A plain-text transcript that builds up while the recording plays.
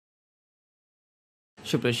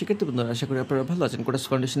সুপ্রিয় শিক্ষার্থী বন্ধুরা, আশা করি আপনারা ভালো আছেন। কোর্স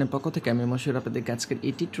ফাউন্ডেশনের পক্ষ থেকে আমি মশিউর আপনাদেরকে আজকের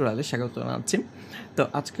এই টিউটোরিয়ালে স্বাগত জানাচ্ছি। তো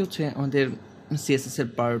আজকে হচ্ছে আমাদের সিএসএস এর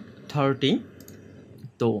পার্ট 30।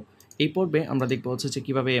 তো এই পর্বে আমরা দেখব হচ্ছে যে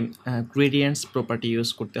কীভাবে গ্রেডিয়েন্টস প্রপার্টি ইউজ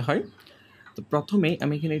করতে হয়। তো প্রথমেই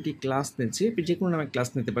আমি এখানে একটি ক্লাস নিচ্ছি, আপনি যে কোনো নামে ক্লাস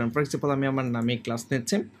নিতে পারেন। ফর এক্সাম্পল আমি আমার নামে ক্লাস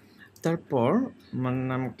নিচ্ছি, তারপর আমার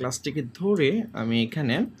নাম ক্লাসটিকে ধরে আমি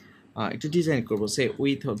এখানে একটু ডিজাইন করবো। সে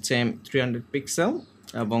উইথ হচ্ছে 300 পিক্সেল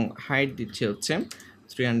এবং হাইট দিচ্ছে হচ্ছে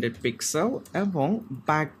 300 পিক্সেল এবং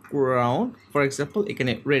ব্যাকগ্রাউন্ড ফর এক্সাম্পল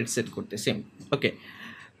এখানে রেড সেট করতেছি। ওকে,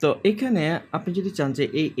 তো এখানে আপনি যদি চান যে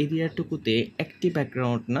এই এরিয়াটুকুতে একটি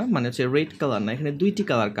ব্যাকগ্রাউন্ড না, মানে হচ্ছে রেড কালার না, এখানে দুইটি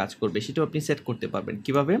কালার কাজ করবে, সেটাও আপনি সেট করতে পারবেন।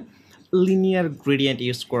 কিভাবে? লিনিয়ার গ্রেডিয়েন্ট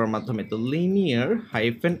ইউজ করার মাধ্যমে। তো লিনিয়ার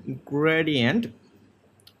হাইফেন গ্রেডিয়েন্ট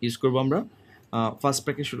ইউজ করবো আমরা। ফার্স্ট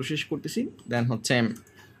ব্র্যাকেট শুরু শেষ করতেছি, দেন হচ্ছে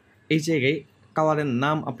এই জায়গায় কালারের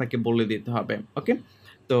নাম আপনাকে বলে দিতে হবে। ওকে,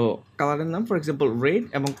 তো কালারের নাম ফর এক্সাম্পল রেড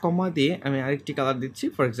এবং কমা দিয়ে আমি আরেকটি কালার দিচ্ছি,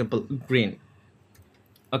 ফর এক্সাম্পল গ্রিন।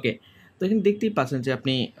 ওকে, তো এখানে দেখতেই পাচ্ছেন যে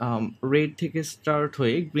আপনি রেড থেকে স্টার্ট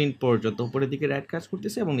হয়ে গ্রিন পর্যন্ত উপরের দিকে রেড কাজ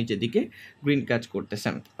করতেছে এবং নিচের দিকে গ্রিন কাজ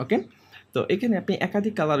করতেছেন। ওকে, তো এখানে আপনি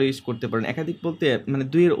একাধিক কালার ইউজ করতে পারেন। একাধিক বলতে মানে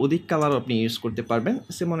দুইয়ের অধিক কালারও আপনি ইউজ করতে পারবেন।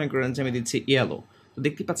 সে মনে করেন যে আমি দিচ্ছি ইয়েলো, তো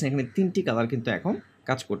দেখতে পাচ্ছেন এখানে তিনটি কালার কিন্তু এখন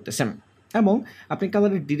কাজ করতেছেন। এবং আপনি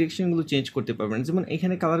কালারের ডিরেকশনগুলো চেঞ্জ করতে পারবেন। যেমন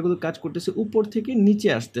এখানে কালারগুলো কাজ করতেছে উপর থেকে নিচে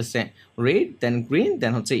আসতেছে, রেড দেন গ্রিন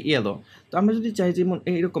দেন হচ্ছে ইয়েলো। তো আমরা যদি চাই যেমন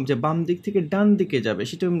এইরকম যে বাম দিক থেকে ডান দিকে যাবে,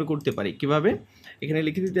 সেটাও আমরা করতে পারি। কিভাবে? এখানে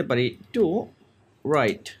লিখে দিতে পারি টু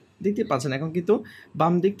রাইট। দেখতে পাচ্ছেন এখন কিন্তু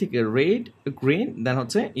বাম দিক থেকে রেড গ্রিন দেন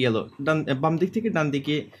হচ্ছে ইয়েলো, বাম দিক থেকে ডান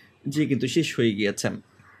দিকে যে কিন্তু শেষ হয়ে গিয়েছে।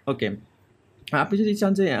 ওকে, আপনি যদি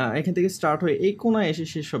চান যে এখান থেকে স্টার্ট হয়ে এই কোনায় এসে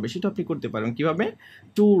শেষ হবে, সেটা আপনি করতে পারেন। কিভাবে?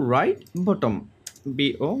 Two right bottom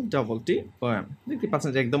BOTT OM। দেখতে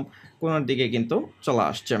পাচ্ছেন যে একদম কোনার দিকে কিন্তু চলে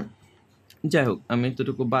আসছে। যাই হোক, আমি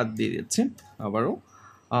এতটুকু বাদ দিয়ে দিচ্ছি। আবারও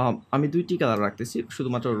আমি দুইটি কালার রাখতেছি,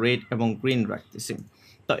 শুধুমাত্র রেড এবং গ্রিন রাখতেছি।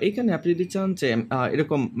 তো এইখানে আপনি যদি চান যে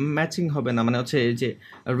এরকম ম্যাচিং হবে না, মানে হচ্ছে এই যে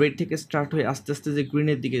রেড থেকে স্টার্ট হয়ে আস্তে আস্তে যে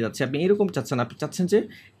গ্রিনের দিকে যাচ্ছে, আপনি এরকম চাচ্ছেন। আপনি চাচ্ছেন যে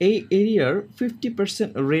এই এরিয়ার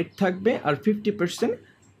 50% রেড থাকবে আর 50%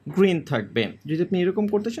 গ্রিন থাকবে। যদি আপনি এরকম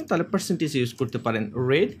করতে চান তাহলে পার্সেন্টেজ ইউজ করতে পারেন।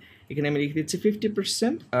 রেড এখানে আমি লিখে দিচ্ছি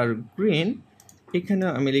 50% আর গ্রিন এখানে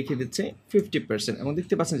আমি লিখে দিচ্ছি 50%। এবং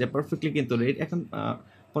দেখতে পাচ্ছেন যে পারফেক্টলি কিন্তু রেড এখন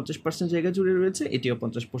 50% জায়গা জুড়ে রয়েছে, এটিও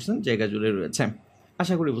 50% জায়গা জুড়ে রয়েছে।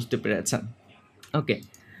 আশা করি বুঝতে পেরেছেন। ওকে,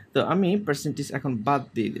 তো আমি পার্সেন্টেজ এখন বাদ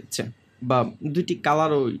দিয়ে দিচ্ছে, বা দুইটি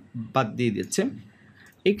কালারও বাদ দিয়ে দিচ্ছে।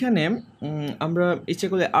 এখানে আমরা ইচ্ছা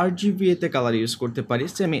করলে RGBA-তে কালার ইউজ করতে পারি।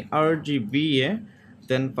 সে আমি RGBA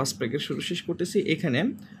দেন ফার্স্ট ব্র্যাকেট শুরু শেষ করতেছি, এখানে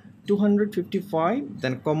 255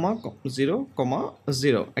 দেন কমা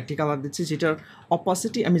 0,0 একটি কালার দিচ্ছি, যেটার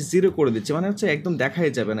অপাসিটি আমি 0 করে দিচ্ছি, মানে হচ্ছে একদম দেখাই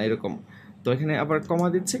যাবে না এরকম। তো এখানে আবার কমা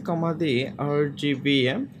দিচ্ছি, কমা দিয়ে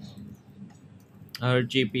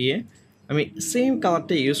RGBA আমি সেম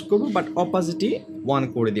কালারটা ইউজ করব, বাট অপাসিটি 1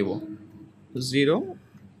 করে দেব।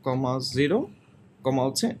 0,0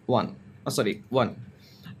 হচ্ছে 1, সরি 1।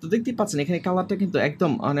 তো দেখতেই পাচ্ছেন এখানে কালারটা কিন্তু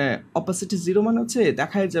একদম মানে অপাসিটি 0, মানে হচ্ছে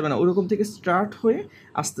দেখাই যাবে না, ওরকম থেকে স্টার্ট হয়ে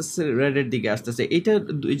আস্তে আস্তে রেডের দিকে আসতেছে। এইটা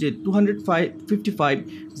এই যে 255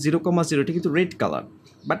 0,0 এটা কিন্তু রেড কালার,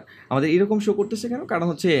 বাট আমাদের এরকম শো করতেছে কেন? কারণ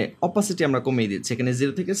হচ্ছে অপাসিটি আমরা কমিয়ে দিচ্ছি। এখানে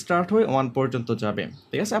 0 থেকে স্টার্ট হয়ে 1 পর্যন্ত যাবে।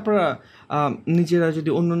 ঠিক আছে, আপনারা নিজেরা যদি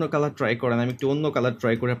অন্য অন্য কালার ট্রাই করেন, আমি একটু অন্য কালার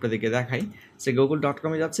ট্রাই করে আপনাদেরকে দেখাই। সে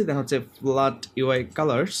google.com-এ যাচ্ছি, দেন হচ্ছে ফ্ল্যাট UI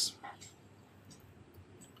কালার্স,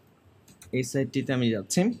 এই সাইটটিতে আমি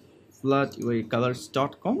যাচ্ছি,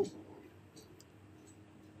 flutycolors.com।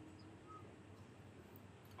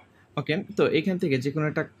 ওকে, তো এখান থেকে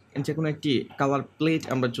যে কোনো একটি কালার প্লেট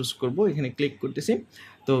আমরা চুজ করব। এখানে ক্লিক করতেছি,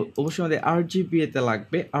 তো অবশ্যই আমাদের RGBA-তে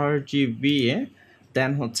লাগবে, RGBA।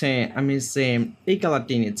 দেন হচ্ছে আমি সেম এই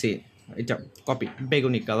কালারটি নিয়েছি, এটা কপি,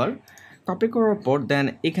 বেগুনি কালার। কপি করার পর দেন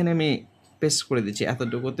এখানে আমি পেস্ট করে দিচ্ছি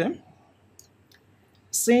এতটুকুতে,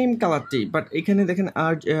 সেম কালারটি, বাট এখানে দেখেন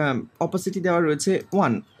আর অপোসিটি দেওয়া রয়েছে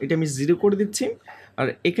 1, এটা আমি 0 করে দিচ্ছি। আর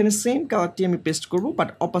এখানে সেম কালারটি আমি পেস্ট করব, বাট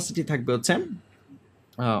অপোসিটি থাকবে হচ্ছে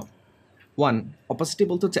 1। অপোসিটি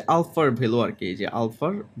বলতে হচ্ছে আলফার ভ্যালু আর কি, যে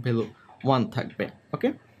আলফার ভ্যালু 1 থাকবে। ওকে,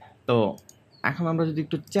 তো এখন আমরা যদি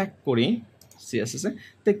একটু চেক করি CSS-এ,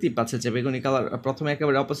 দেখতেই পাচ্ছে যে বেগুনি কালার প্রথমে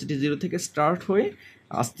একেবারে অপোসিটি 0 থেকে স্টার্ট হয়ে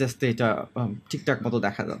আস্তে আস্তে এটা ঠিকঠাক মতো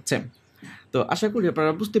দেখা যাচ্ছে। তো আশা করি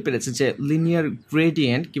আপনারা বুঝতে পেরেছেন যে লিনিয়ার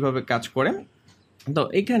গ্রেডিয়েন্ট কিভাবে কাজ করে। তো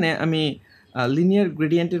এখানে আমি লিনিয়ার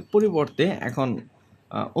গ্রেডিয়েন্টের পরিবর্তে এখন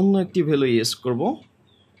অন্য একটি ভ্যালু ইউজ করব,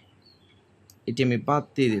 এটি আমি বাদ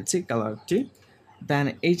দিয়ে দিচ্ছি কালারটি। দেন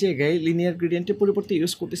এই জায়গায় লিনিয়ার গ্রেডিয়েন্টের পরিবর্তে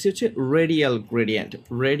ইউজ করতেছি হচ্ছে রেডিয়াল গ্রেডিয়েন্ট।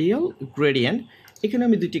 এখানে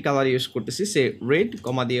আমি দুইটি কালার ইউজ করতেছি, সে রেড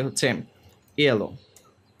কমা দিয়ে হচ্ছে ইয়েলো।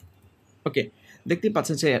 ওকে, দেখতেই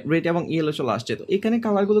পাচ্ছেন যে রেড এবং ইয়েলো চলে আসছে। তো এখানে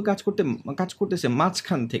কালারগুলো কাজ করতেছে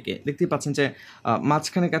মাঝখান থেকে, দেখতেই পাচ্ছেন যে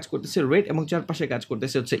মাঝখানে কাজ করতেছে রেড এবং চারপাশে কাজ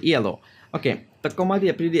করতেছে হচ্ছে ইয়েলো। ওকে, তো কমা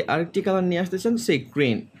দিয়ে আপনি যদি আরেকটি কালার নিয়ে আসতেছেন সেই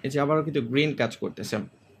গ্রিন, এই যে আবারও কিন্তু গ্রিন কাজ করতেছে।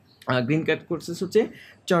 গ্রিন কাজ করতেছে হচ্ছে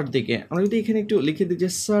চারদিকে। আমরা যদি এখানে একটু লিখে দিই যে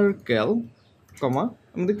সার্কেল কমা,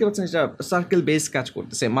 আমরা দেখতে পাচ্ছেন এটা সার্কেল বেস কাজ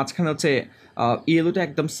করতেছে। মাঝখানে হচ্ছে ইয়েলোটা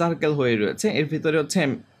একদম সার্কেল হয়ে রয়েছে, এর ভিতরে হচ্ছে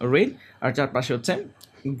রেড আর চারপাশে হচ্ছে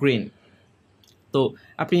গ্রিন। তো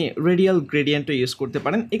আপনি রেডিয়াল গ্রেডিয়েন্টও ইউজ করতে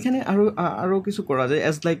পারেন। এখানে আরও কিছু করা যায়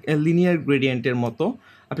অ্যাজ লাইক লিনিয়ার গ্রেডিয়েন্টের মতো।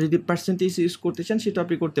 আপনি যদি পার্সেন্টেজ ইউজ করতে চান সেটা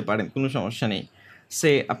আপনি করতে পারেন, কোনো সমস্যা নেই।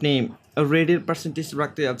 সে আপনি রেডের পার্সেন্টেজ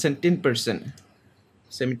রাখতে যাচ্ছেন 10%,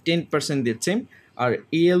 সে আমি 10% দিচ্ছি। আর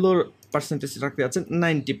ইয়েলোর পার্সেন্টেজ রাখতে যাচ্ছেন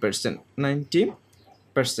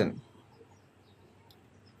 90%।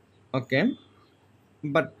 ওকে,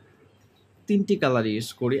 বাট তিনটি কালার ইউজ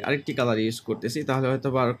করি, আরেকটি কালার ইউজ করতেছি, তাহলে হয়তো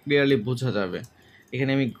আরও ক্লিয়ারলি বোঝা যাবে।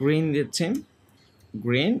 এখানে আমি গ্রিন দিচ্ছি,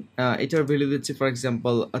 গ্রিন এটার ভ্যালু দিচ্ছি ফর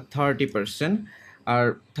এক্সাম্পল 30%। আর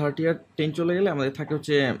 30 আর 10 চলে গেলে আমাদের থাকে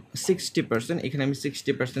হচ্ছে 60%। এখানে আমি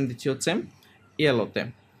 60% দিচ্ছি হচ্ছে ইয়েলোতে।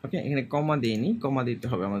 ওকে, এখানে কমা দিইনি, কমা দিতে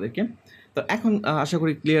হবে আমাদেরকে। তো এখন আশা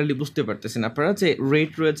করি ক্লিয়ারলি বুঝতে পারতেছেন আপনারা যে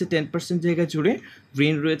রেড রয়েছে 10% জায়গা জুড়ে,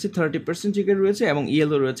 গ্রিন রয়েছে 30% জায়গা রয়েছে এবং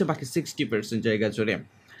ইয়েলো রয়েছে বাকি 60% জায়গা জুড়ে।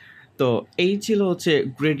 তো এই ছিল হচ্ছে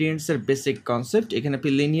গ্রেডিয়েন্টসের বেসিক কনসেপ্ট। এখানে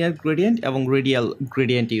আপনি লিনিয়ার গ্রেডিয়েন্ট এবং রেডিয়াল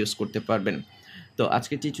গ্রেডিয়েন্ট ইউজ করতে পারবেন। তো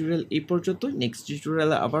আজকের টিউটোরিয়াল এই পর্যন্ত, নেক্সট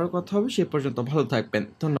টিউটোরিয়ালে আবারও কথা হবে, সে পর্যন্ত ভালো থাকবেন,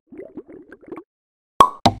 ধন্যবাদ।